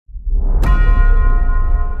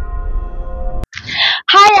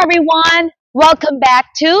everyone! Welcome back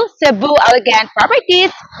to Cebu Elegant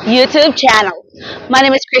Properties YouTube channel. My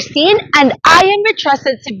name is Christine and I am your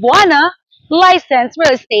trusted Cebuana licensed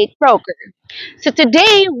real estate broker. So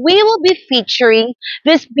today we will be featuring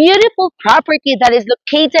this beautiful property that is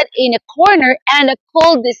located in a corner and a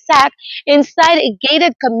cul-de-sac inside a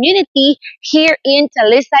gated community here in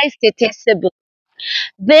Talisay City, Cebu.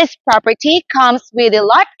 This property comes with a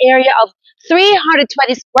lot area of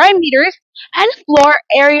 320 square meters and a floor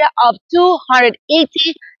area of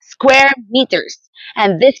 280 square meters.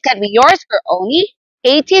 And this can be yours for only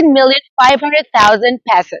 18,500,000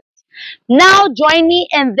 pesos. Now join me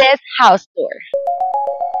in this house tour.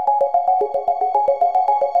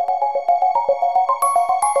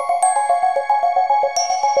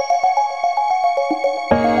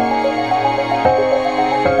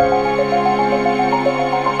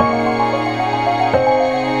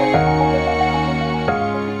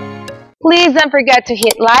 Please don't forget to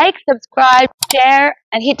hit like, subscribe, share,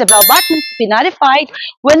 and hit the bell button to be notified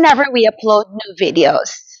whenever we upload new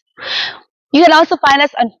videos. You can also find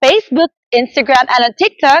us on Facebook, Instagram, and on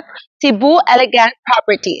TikTok, Cebu Elegant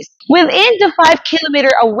Properties. Within the 5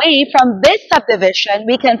 kilometer away from this subdivision,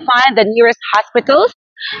 we can find the nearest hospitals,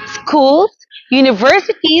 schools,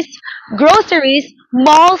 universities, groceries,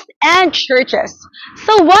 malls, and churches.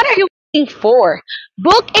 So what are you waiting for?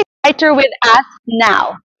 Book a writer with us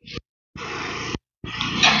now.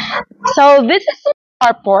 So this is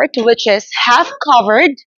a carport which is half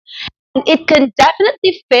covered. It can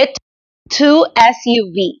definitely fit 2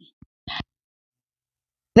 SUV.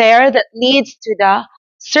 There that leads to the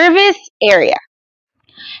service area.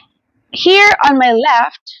 Here on my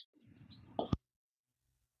left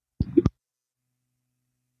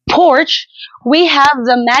porch, we have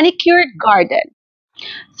the manicured garden.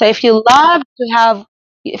 So if you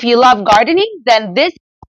love gardening, then this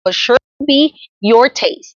will sure be your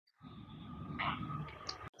taste.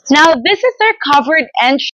 Now this is our covered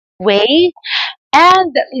entryway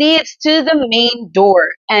and that leads to the main door,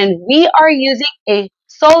 and we are using a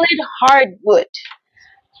solid hardwood.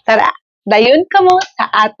 Tara, dayon kamo sa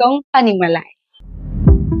atong panimalay.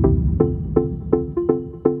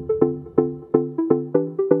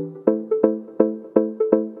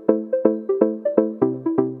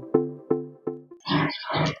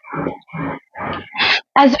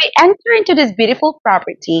 As we enter into this beautiful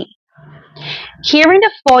property, here in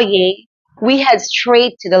the foyer, we head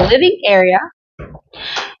straight to the living area.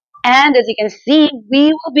 And as you can see, we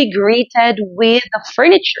will be greeted with the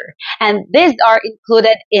furniture. And these are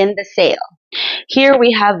included in the sale. Here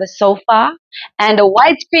we have a sofa and a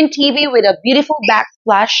widescreen TV with a beautiful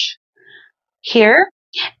backsplash here.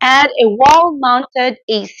 And a wall-mounted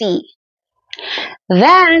AC.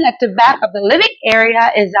 Then at the back of the living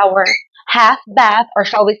area is our half bath, or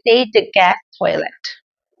shall we say the guest toilet.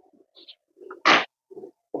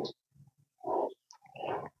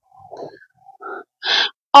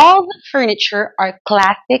 All the furniture are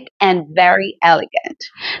classic and very elegant.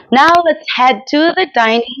 Now let's head to the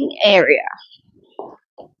dining area.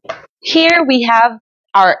 Here we have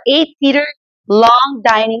our 8-seater long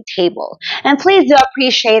dining table. And please do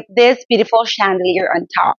appreciate this beautiful chandelier on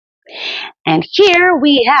top. And here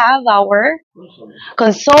we have our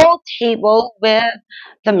console table with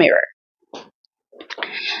the mirror.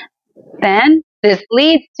 Then this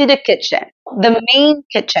leads to the kitchen, the main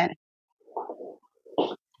kitchen.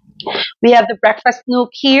 We have the breakfast nook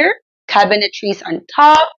here, cabinetries on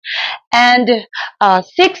top, and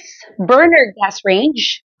 6-burner gas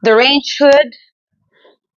range, the range hood,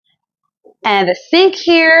 and the sink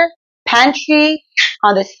here, pantry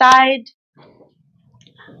on the side.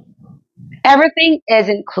 Everything is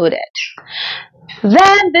included.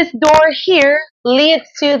 Then this door here leads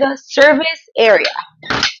to the service area.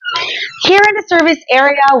 Here in the service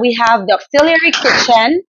area, we have the auxiliary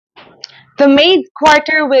kitchen, the maid's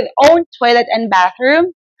quarter with own toilet and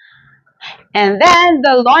bathroom, and then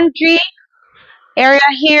the laundry area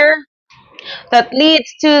here that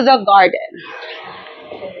leads to the garden.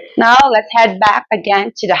 Now let's head back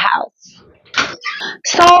again to the house.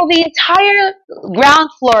 So the entire ground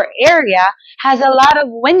floor area has a lot of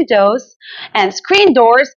windows and screen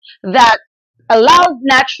doors that allows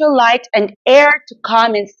natural light and air to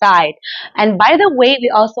come inside. And by the way, we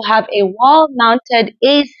also have a wall-mounted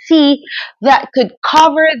AC that could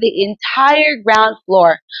cover the entire ground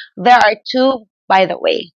floor. There are 2, by the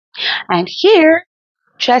way. And here,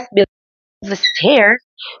 just below the stairs,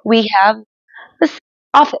 we have the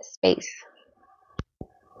office space.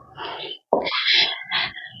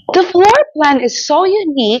 The floor plan is so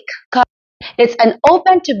unique because it's an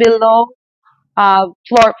open to below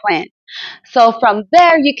floor plan. So from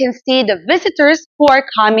there, you can see the visitors who are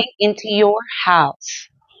coming into your house.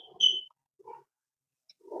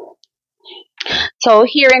 So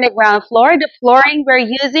here in the ground floor, the flooring we're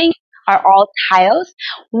using are all tiles,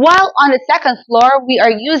 while on the second floor, we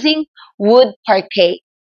are using wood parquet.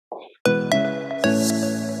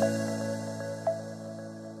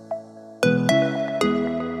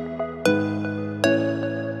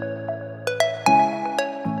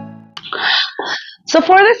 So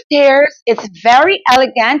for the stairs, it's very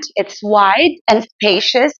elegant, it's wide and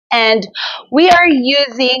spacious, and we are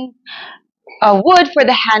using wood for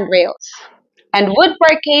the handrails and wood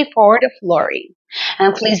parquet for the flooring.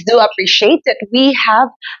 And please do appreciate that we have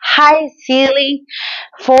high ceiling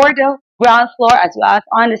for the ground floor as well as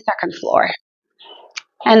on the second floor.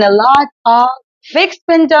 And a lot of fixed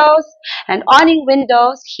windows and awning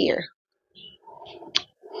windows here.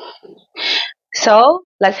 So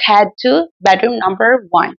let's head to bedroom number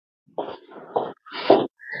 1.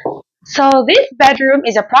 So this bedroom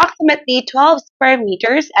is approximately 12 square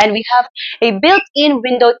meters and we have a built-in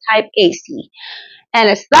window type AC. And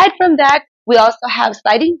aside from that, we also have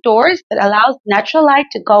sliding doors that allows natural light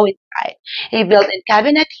to go inside. A built-in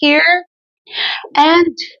cabinet here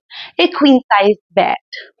and a queen size bed.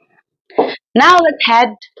 Now let's head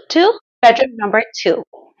to bedroom number 2.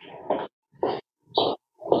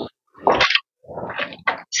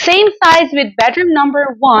 Same size with bedroom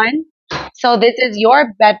number 1. So this is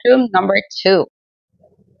your bedroom number 2.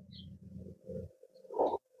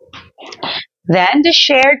 Then the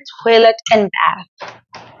shared toilet and bath,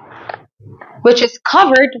 which is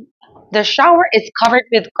covered, the shower is covered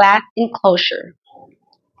with glass enclosure.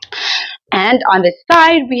 And on the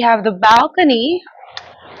side, we have the balcony,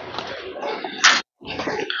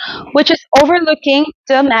 which is overlooking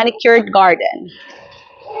the manicured garden.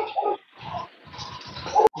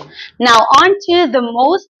 Now on to the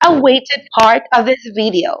most awaited part of this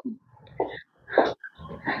video,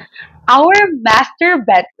 our master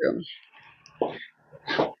bedroom.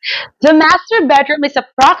 The master bedroom is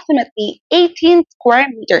approximately 18 square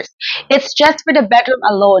meters. It's just for the bedroom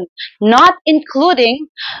alone, not including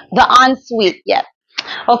the ensuite yet.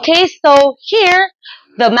 Okay, so here,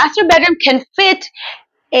 the master bedroom can fit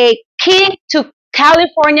a king to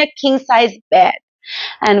California king size bed.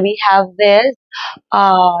 And we have this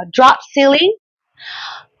drop ceiling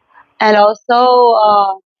and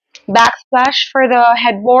also backsplash for the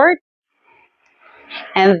headboard.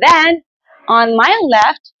 And then on my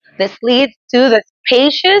left, this leads to the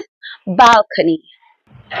spacious balcony.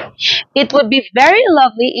 It would be very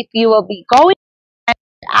lovely if you will be going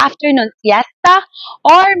afternoon siesta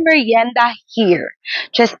or merienda here.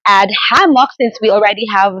 Just add hammock since we already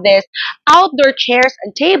have this outdoor chairs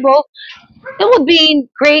and table. It would be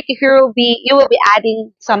great if you will be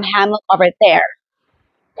adding some hammock over there.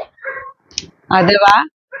 Diba?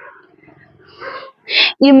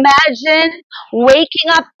 Imagine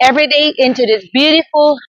waking up every day into this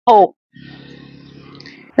beautiful home.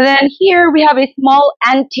 Then here we have a small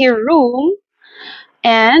ante room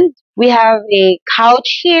and we have a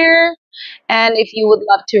couch here. And if you would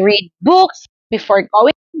love to read books before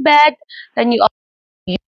going to bed, then you also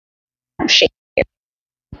use shade.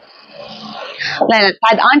 Then let's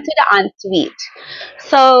head on to the ensuite.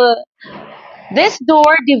 So this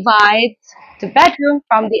door divides the bedroom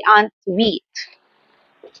from the ensuite.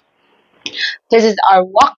 This is our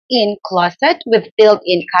walk-in closet with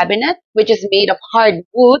built-in cabinet, which is made of hard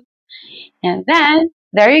wood. And then,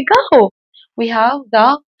 there you go. We have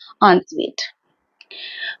the ensuite.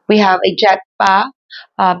 We have a jet spa,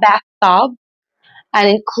 bathtub, an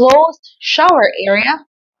enclosed shower area.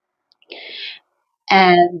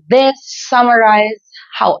 And this summarizes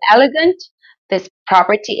how elegant this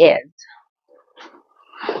property is.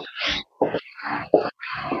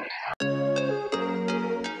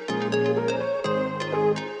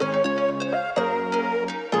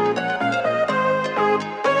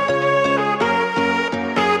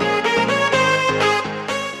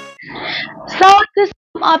 So to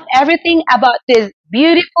sum up everything about this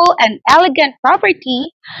beautiful and elegant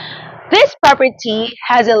property, this property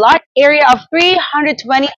has a lot area of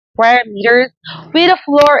 320 square meters with a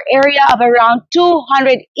floor area of around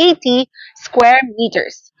 280 square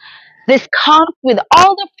meters. This comes with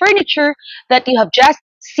all the furniture that you have just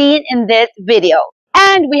seen in this video.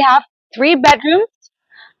 And we have 3 bedrooms,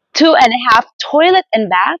 2.5 toilet and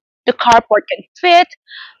bath. The carport can fit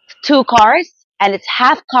 2 cars and it's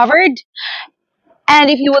half covered. And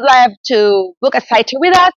if you would like to book a site tour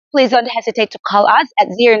with us, please don't hesitate to call us at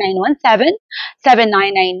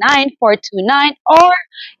 0917-7999-429, or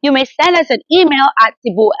you may send us an email at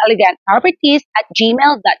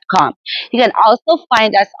cebuelegantproperties@gmail.com. You can also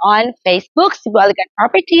find us on Facebook, Cebu Elegant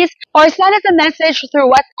Properties, or send us a message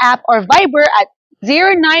through WhatsApp or Viber at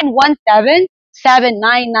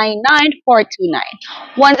 0917-7999-429.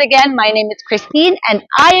 Once again, my name is Christine, and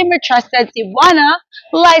I am your trusted Cebuana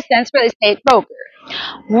licensed real estate broker.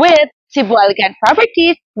 With Cebu Elegant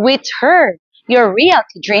Properties, we turn your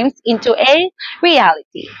realty dreams into a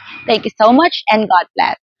reality. Thank you so much, and God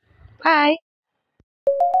bless. Bye.